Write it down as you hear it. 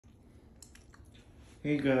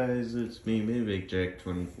Hey guys, it's me, Big Jack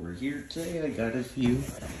 24 here. Today I got a few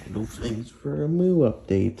little things for a Moo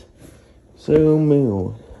update. So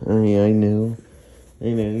Moo, I know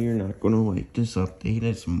you're not gonna like this update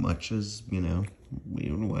as much as, we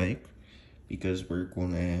would like. Because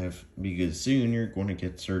because soon you're gonna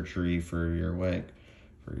get surgery for your leg.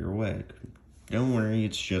 Don't worry,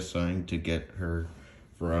 it's just trying to get her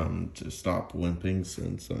to stop limping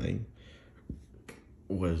since I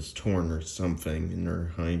was torn or something in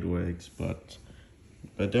her hind legs, but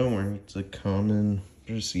don't worry, it's a common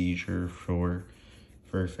procedure for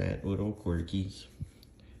fat little corgis.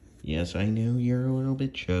 Yes, I know you're a little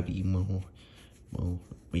bit chubby, Mo.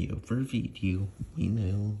 We overfeed you. We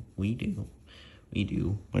know, we do.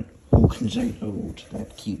 But who can say no to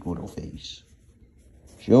that cute little face?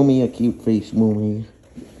 Show me a cute face, Mommy.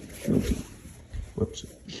 Show me. Whoops.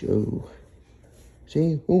 Show.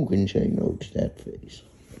 See, who can say no to that face?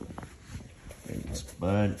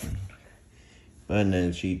 But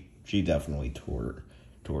no, she definitely tore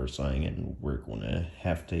something, and we're gonna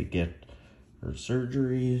have to get her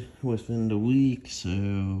surgery within the week.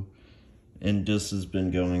 So, and this has been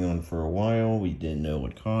going on for a while. We didn't know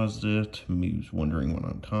what caused it. Moo's wondering what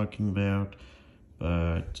I'm talking about,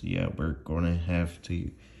 but yeah, we're gonna have to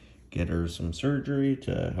get her some surgery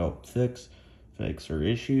to help fix her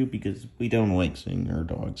issue, because we don't like seeing our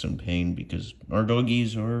dogs in pain, because our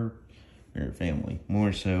doggies are our family.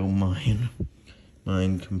 More so mine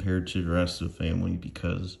compared to the rest of the family,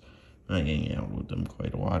 because I hang out with them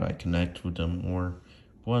quite a lot. I connect with them more.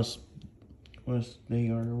 Plus they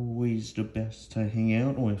are always the best to hang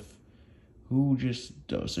out with. Who just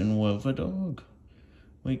doesn't love a dog?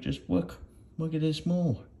 Like, just look at this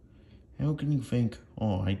mole. How can you think,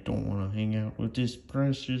 oh, I don't want to hang out with this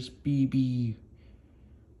precious baby?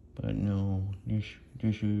 But no, this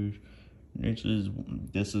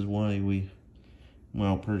is why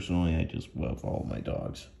well, personally, I just love all my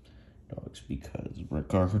dogs, because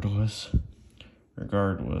regardless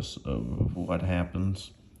of what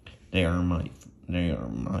happens,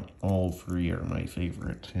 all three are my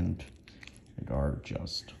favorite, and are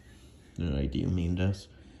just, I do mean this,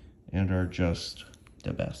 and are just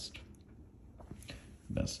the best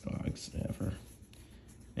dogs ever.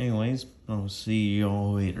 Anyways, I'll see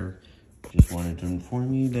y'all later. Just wanted to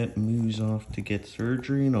inform you that Moo's off to get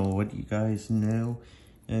surgery, and I'll let you guys know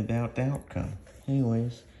about the outcome.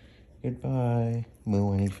 Anyways, goodbye.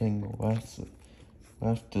 Moo, anything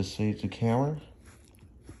left to say to camera?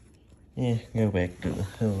 Yeah, go back to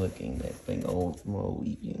looking at that thing. I'll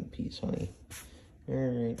leave you in peace, honey.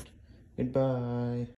 Alright, goodbye.